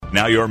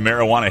Now your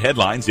marijuana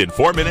headlines in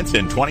 4 minutes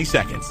and 20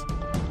 seconds.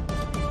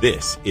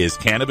 This is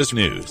Cannabis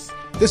News.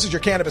 This is your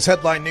Cannabis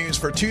Headline News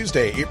for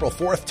Tuesday, April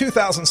 4th,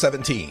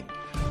 2017.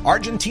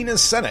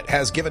 Argentina's Senate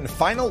has given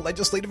final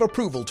legislative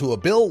approval to a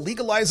bill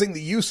legalizing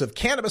the use of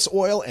cannabis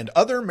oil and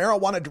other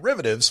marijuana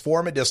derivatives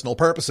for medicinal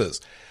purposes.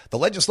 The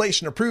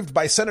legislation approved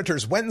by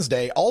senators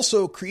Wednesday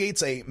also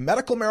creates a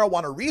medical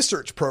marijuana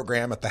research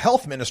program at the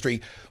Health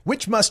Ministry,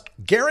 which must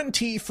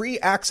guarantee free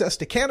access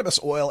to cannabis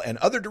oil and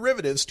other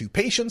derivatives to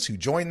patients who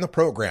join the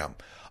program.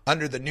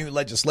 Under the new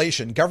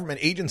legislation, government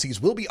agencies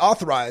will be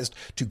authorized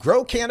to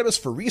grow cannabis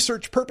for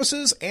research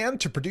purposes and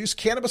to produce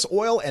cannabis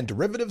oil and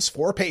derivatives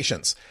for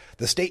patients.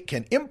 The state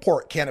can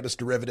import cannabis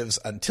derivatives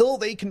until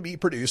they can be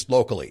produced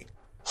locally.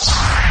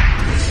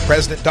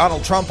 President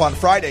Donald Trump on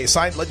Friday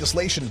signed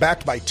legislation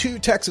backed by 2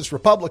 Texas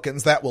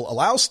Republicans that will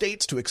allow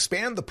states to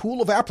expand the pool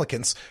of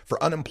applicants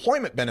for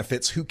unemployment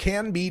benefits who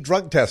can be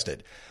drug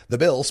tested. The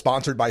bill,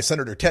 sponsored by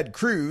Senator Ted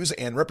Cruz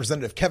and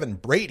Representative Kevin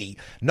Brady,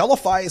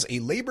 nullifies a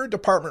Labor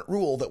Department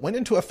rule that went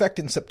into effect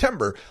in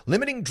September,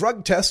 limiting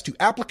drug tests to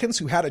applicants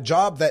who had a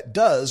job that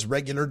does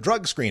regular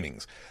drug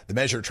screenings. The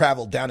measure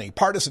traveled down a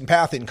partisan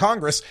path in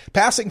Congress,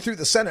 passing through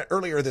the Senate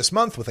earlier this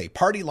month with a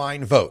party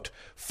line vote.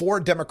 4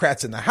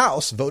 Democrats in the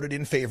House voted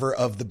in favor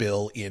of the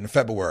bill in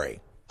February.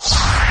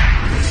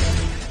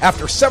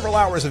 After several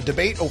hours of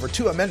debate over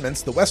 2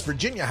 amendments, the West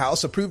Virginia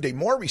House approved a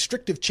more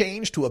restrictive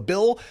change to a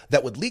bill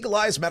that would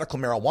legalize medical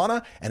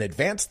marijuana and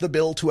advanced the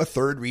bill to a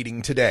 3rd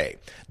reading today.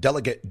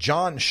 Delegate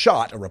John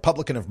Schott, a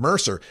Republican of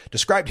Mercer,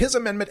 described his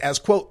amendment as,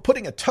 quote,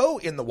 putting a toe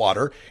in the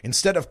water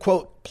instead of,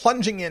 quote,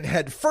 plunging in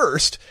head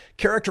first,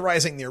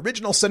 characterizing the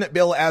original Senate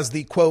bill as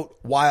the, quote,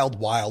 wild,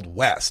 wild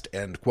west,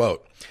 end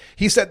quote.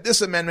 He said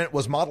this amendment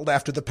was modeled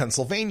after the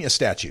Pennsylvania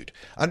statute.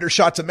 Under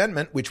Schott's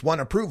amendment, which won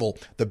approval,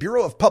 the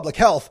Bureau of Public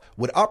Health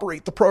would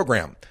operate the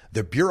program.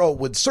 The Bureau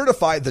would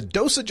certify the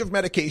dosage of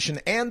medication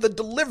and the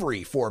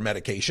delivery for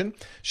medication.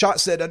 Schott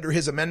said under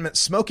his amendment,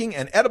 smoking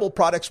and edible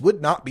products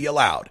would not be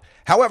allowed.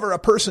 However, a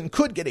person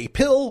could get a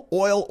pill,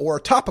 oil, or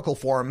topical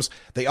forms.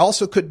 They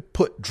also could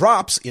put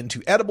drops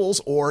into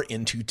edibles or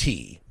into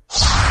tea.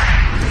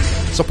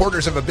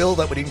 Supporters of a bill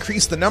that would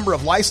increase the number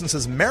of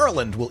licenses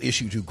Maryland will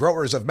issue to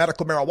growers of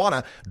medical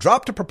marijuana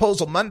dropped a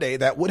proposal Monday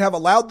that would have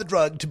allowed the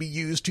drug to be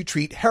used to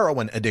treat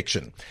heroin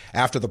addiction.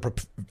 After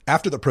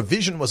the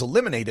provision was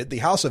eliminated, the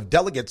House of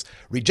Delegates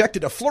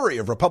rejected a flurry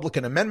of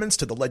Republican amendments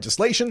to the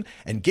legislation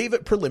and gave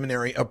it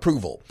preliminary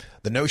approval.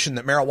 The notion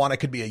that marijuana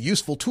could be a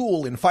useful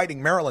tool in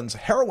fighting Maryland's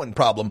heroin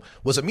problem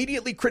was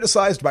immediately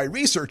criticized by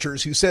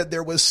researchers who said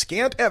there was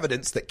scant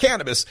evidence that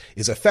cannabis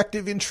is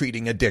effective in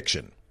treating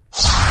addiction.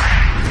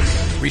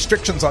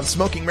 Restrictions on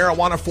smoking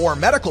marijuana for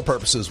medical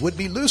purposes would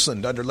be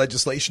loosened under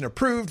legislation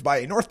approved by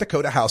a North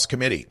Dakota House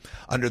committee.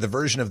 Under the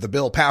version of the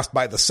bill passed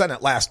by the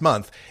Senate last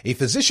month, a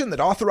physician that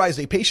authorized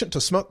a patient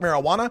to smoke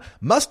marijuana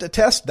must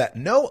attest that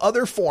no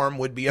other form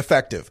would be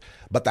effective.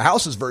 But the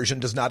House's version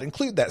does not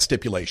include that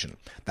stipulation.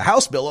 The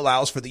House bill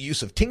allows for the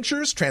use of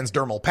tinctures,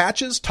 transdermal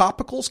patches,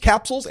 topicals,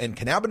 capsules, and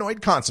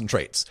cannabinoid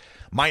concentrates.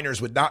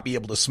 Minors would not be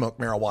able to smoke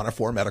marijuana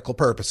for medical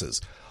purposes.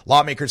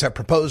 Lawmakers have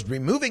proposed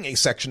removing a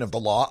section of the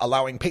law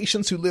allowing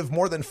patients who live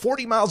more than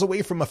 40 miles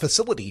away from a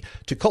facility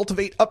to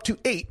cultivate up to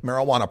 8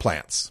 marijuana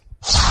plants.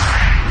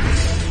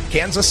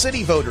 Kansas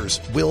City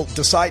voters will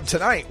decide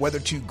tonight whether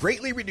to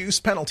greatly reduce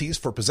penalties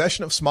for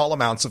possession of small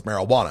amounts of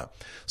marijuana.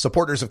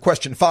 Supporters of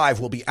Question 5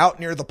 will be out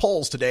near the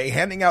polls today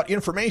handing out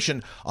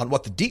information on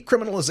what the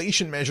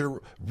decriminalization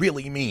measure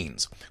really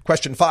means.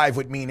 Question 5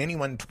 would mean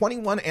anyone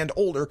 21 and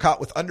older caught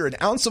with under an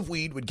ounce of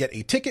weed would get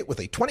a ticket with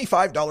a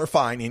 $25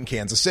 fine in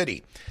Kansas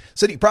City.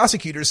 City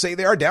prosecutors say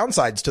there are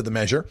downsides to the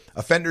measure.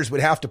 Offenders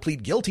would have to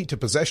plead guilty to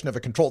possession of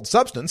a controlled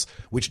substance,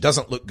 which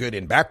doesn't look good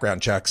in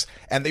background checks,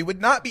 and they would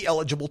not be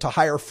eligible to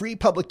hire free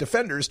public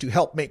defenders to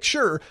help make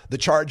sure the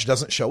charge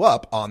doesn't show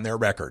up on their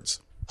records.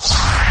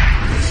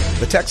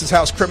 The Texas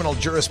House Criminal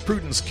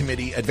Jurisprudence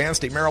Committee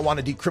advanced a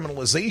marijuana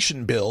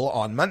decriminalization bill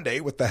on Monday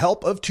with the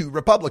help of 2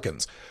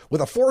 Republicans.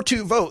 With a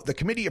 4-2 vote, the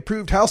committee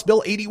approved House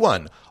Bill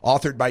 81,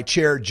 authored by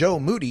Chair Joe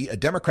Moody, a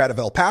Democrat of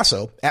El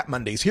Paso, at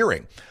Monday's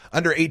hearing.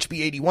 Under HB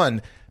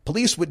 81,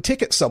 police would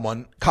ticket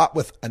someone caught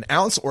with an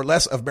ounce or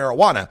less of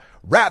marijuana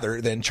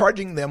rather than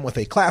charging them with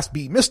a Class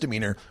B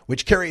misdemeanor,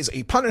 which carries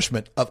a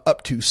punishment of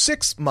up to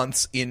 6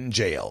 months in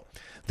jail.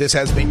 This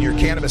has been your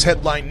Cannabis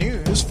Headline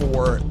News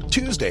for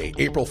Tuesday,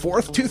 April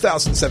 4th,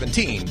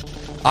 2017.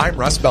 I'm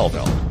Russ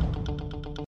Belville.